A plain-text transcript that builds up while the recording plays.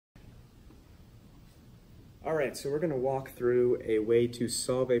All right, so we're going to walk through a way to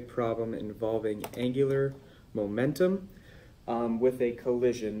solve a problem involving angular momentum with a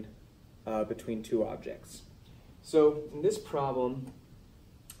collision between two objects. So in this problem,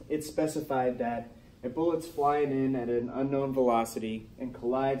 it's specified that a bullet's flying in at an unknown velocity and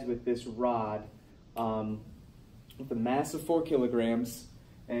collides with this rod with a mass of 4 kilograms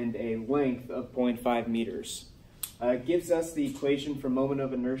and a length of 0.5 meters. It gives us the equation for moment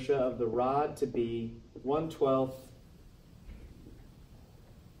of inertia of the rod to be 1/12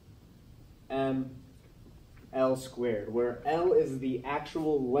 mL squared, where L is the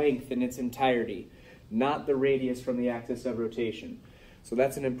actual length in its entirety, not the radius from the axis of rotation. So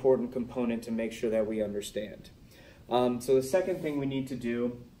that's an important component to make sure that we understand. So the second thing we need to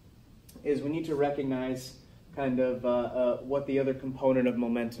do is we need to recognize kind of what the other component of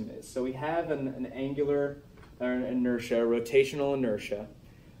momentum is. So we have an angular inertia, rotational inertia.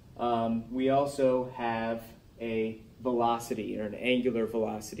 We also have a velocity, or an angular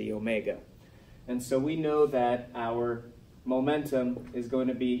velocity, omega. And so we know that our momentum is going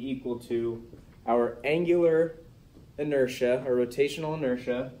to be equal to our angular inertia, or rotational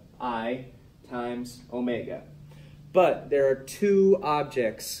inertia, I, times omega. But there are two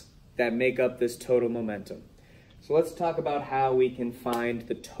objects that make up this total momentum. So let's talk about how we can find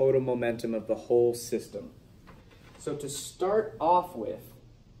the total momentum of the whole system. So to start off with,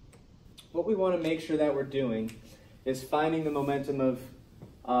 what we want to make sure that we're doing is finding the momentum of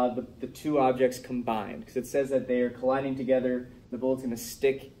the two objects combined, because it says that they are colliding together. The bullet's going to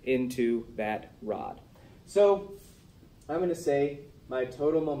stick into that rod. So I'm going to say my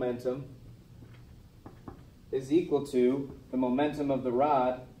total momentum is equal to the momentum of the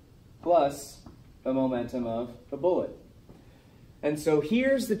rod plus the momentum of the bullet. And so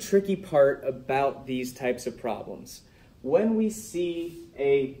here's the tricky part about these types of problems. When we see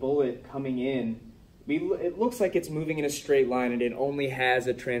a bullet coming in, it looks like it's moving in a straight line and it only has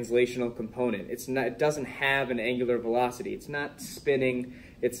a translational component. It doesn't have an angular velocity. It's not spinning,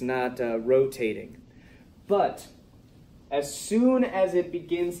 it's not rotating. But as soon as it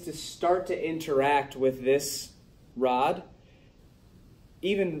begins to start to interact with this rod,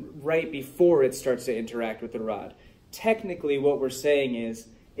 even right before it starts to interact with the rod, technically what we're saying is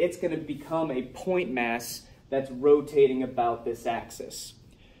it's going to become a point mass that's rotating about this axis.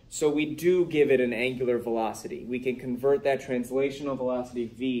 So we do give it an angular velocity. We can convert that translational velocity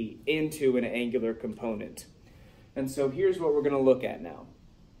v into an angular component. And so here's what we're going to look at now.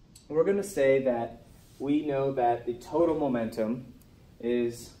 We're going to say that we know that the total momentum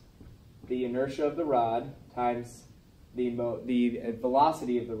is the inertia of the rod times the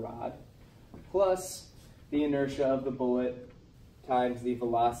velocity of the rod plus the inertia of the bullet times the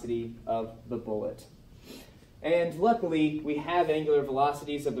velocity of the bullet. And luckily, we have angular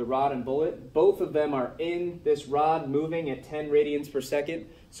velocities of the rod and bullet. Both of them are in this rod moving at 10 radians per second,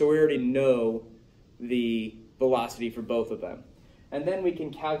 so we already know the velocity for both of them. And then we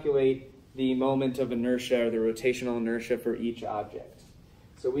can calculate the moment of inertia, or the rotational inertia for each object.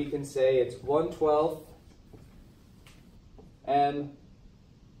 So we can say it's 1/12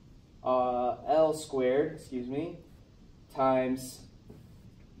 L squared, times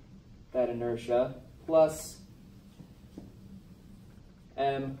that inertia plus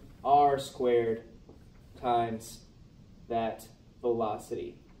mr squared times that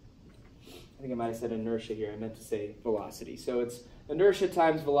velocity. I think I might have said inertia here. I meant to say velocity. So it's inertia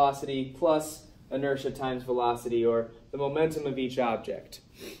times velocity plus inertia times velocity, or the momentum of each object.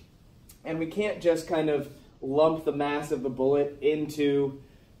 And we can't just kind of lump the mass of the bullet into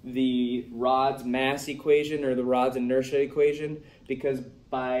the rod's mass equation or the rod's inertia equation, because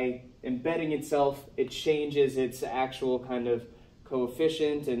by embedding itself, it changes its actual kind of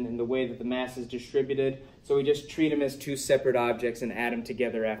coefficient and the way that the mass is distributed. So we just treat them as two separate objects and add them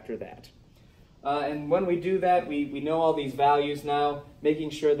together after that. And when we do that, we know all these values now,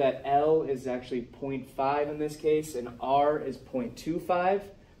 making sure that L is actually 0.5 in this case, and R is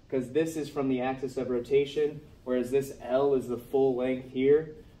 0.25, because this is from the axis of rotation, whereas this L is the full length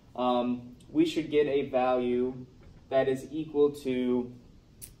here. We should get a value that is equal to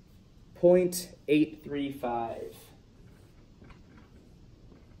 0.835.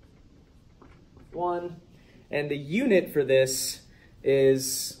 And the unit for this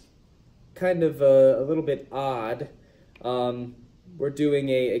is kind of a little bit odd. We're doing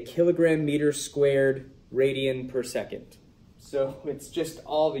a kilogram meter squared radian per second. So it's just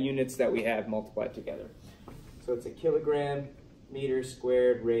all the units that we have multiplied together. So it's a kilogram meter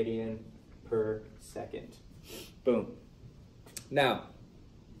squared radian per second. Boom. Now,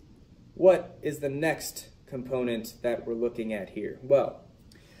 what is the next component that we're looking at here? Well,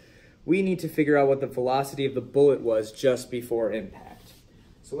 we need to figure out what the velocity of the bullet was just before impact.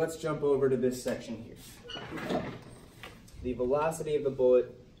 So let's jump over to this section here. The velocity of the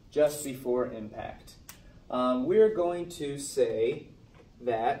bullet just before impact. We're going to say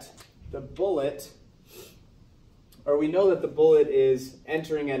that the bullet, or we know that the bullet is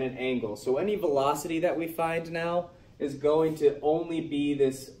entering at an angle. So any velocity that we find now is going to only be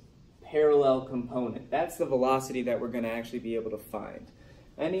this parallel component. That's the velocity that we're going to actually be able to find.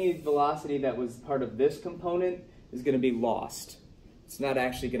 Any velocity that was part of this component is going to be lost. It's not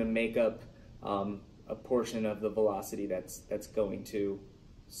actually going to make up a portion of the velocity that's going to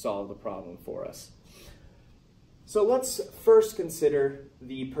solve the problem for us. So let's first consider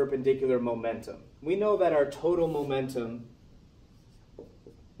the perpendicular momentum. We know that our total momentum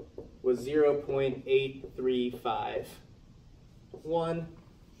was 0.8351,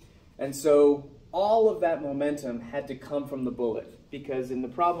 and so all of that momentum had to come from the bullet, because in the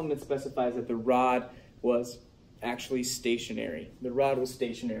problem it specifies that the rod was actually stationary. The rod was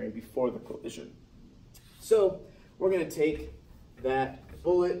stationary before the collision. So we're going to take that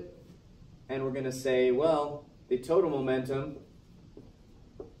bullet and we're going to say, well, the total momentum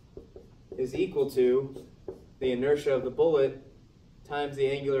is equal to the inertia of the bullet times the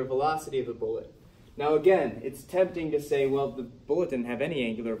angular velocity of the bullet. Now again, it's tempting to say, well, the bullet didn't have any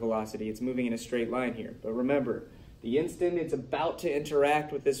angular velocity. It's moving in a straight line here. But remember, the instant it's about to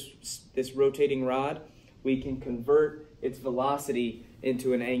interact with this rotating rod, we can convert its velocity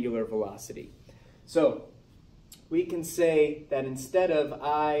into an angular velocity. So we can say that instead of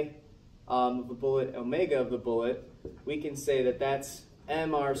I of the bullet, omega of the bullet, we can say that that's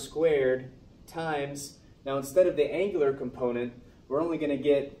mr squared times, now instead of the angular component, we're only going to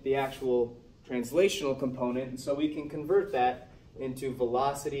get the actual translational component, and so we can convert that into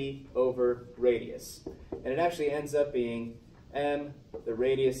velocity over radius. And it actually ends up being m, the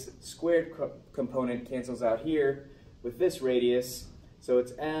radius squared component cancels out here with this radius, so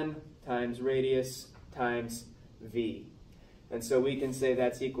it's m times radius times v. And so we can say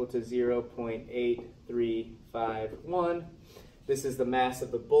that's equal to 0.8351. This is the mass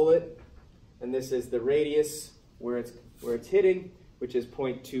of the bullet, and this is the radius where it's hitting, which is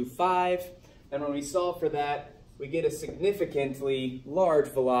 0.25. And when we solve for that, we get a significantly large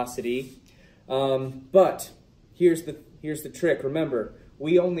velocity. But here's the trick. Remember,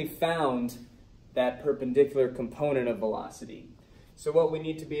 we only found that perpendicular component of velocity. So what we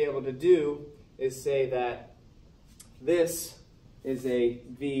need to be able to do is say that this is a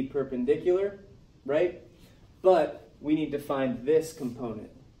v perpendicular, right? But we need to find this component,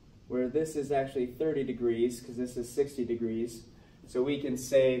 where this is actually 30 degrees, because this is 60 degrees. So we can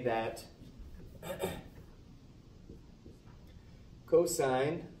say that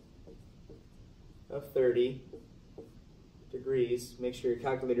cosine of 30 degrees, make sure your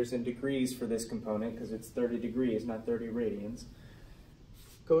calculator's in degrees for this component, because it's 30 degrees, not 30 radians.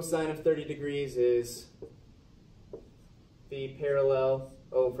 Cosine of 30 degrees is v parallel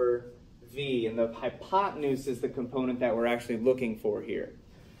over v, and the hypotenuse is the component that we're actually looking for here.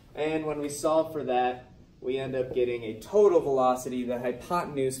 And when we solve for that, we end up getting a total velocity. The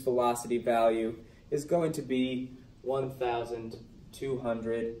hypotenuse velocity value is going to be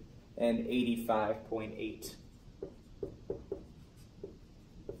 1,285.8.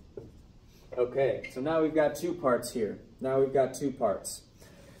 Okay, so now we've got two parts here. The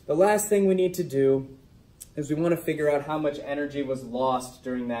last thing we need to do is we want to figure out how much energy was lost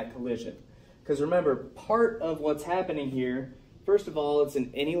during that collision. Because remember, part of what's happening here, first of all, it's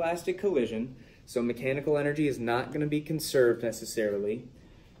an inelastic collision, so mechanical energy is not going to be conserved necessarily.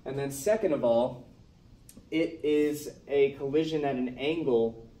 And then second of all, it is a collision at an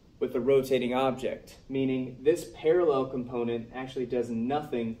angle with a rotating object, meaning this parallel component actually does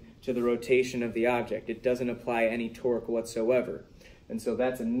nothing to the rotation of the object. It doesn't apply any torque whatsoever. And so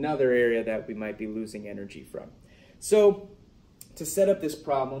that's another area that we might be losing energy from. So to set up this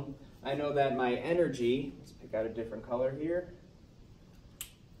problem, I know that my energy, let's pick out a different color here.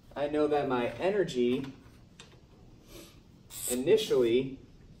 I know that my energy initially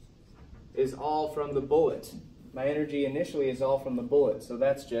is all from the bullet. My energy initially is all from the bullet, so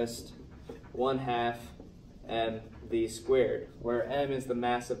that's just 1/2 mv squared, where m is the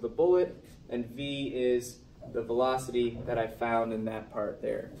mass of the bullet and v is the velocity that I found in that part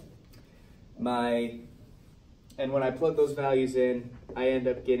there. And when I plug those values in, I end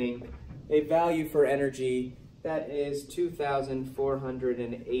up getting a value for energy that is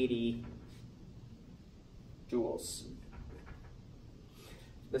 2,480 joules.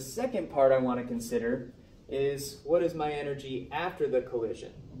 The second part I want to consider is what is my energy after the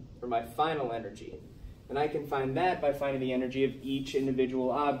collision, or my final energy. And I can find that by finding the energy of each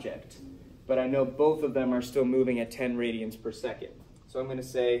individual object. But I know both of them are still moving at 10 radians per second. So I'm going to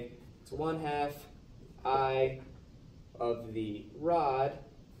say it's 1/2 I of the rod,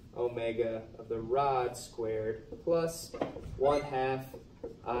 omega of the rod squared, plus 1/2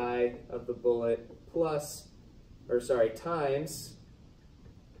 I of the bullet times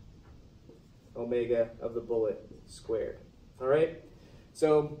omega of the bullet squared. All right?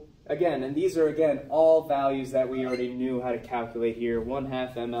 So again, and these are again all values that we already knew how to calculate here.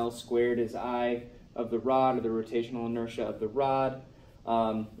 1/2 ml squared is I of the rod, or the rotational inertia of the rod,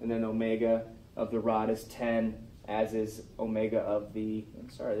 and then omega of the rod is 10, as is omega of the, I'm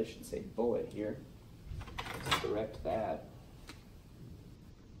sorry, they should say bullet here. Let's correct that.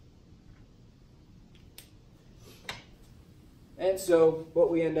 And so what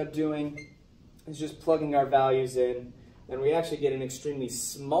we end up doing is just plugging our values in, and we actually get an extremely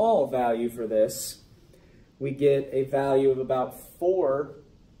small value for this. We get a value of about 4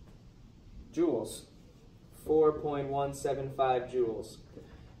 joules, 4.175 joules.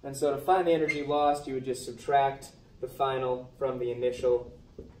 And so to find the energy lost, you would just subtract the final from the initial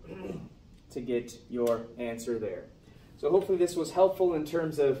to get your answer there. So hopefully this was helpful in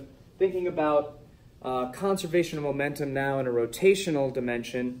terms of thinking about conservation of momentum now in a rotational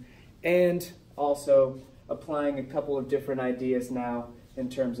dimension, and also applying a couple of different ideas now in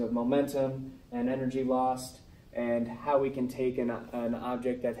terms of momentum and energy lost, and how we can take an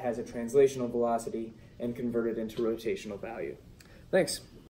object that has a translational velocity and convert it into rotational value. Thanks.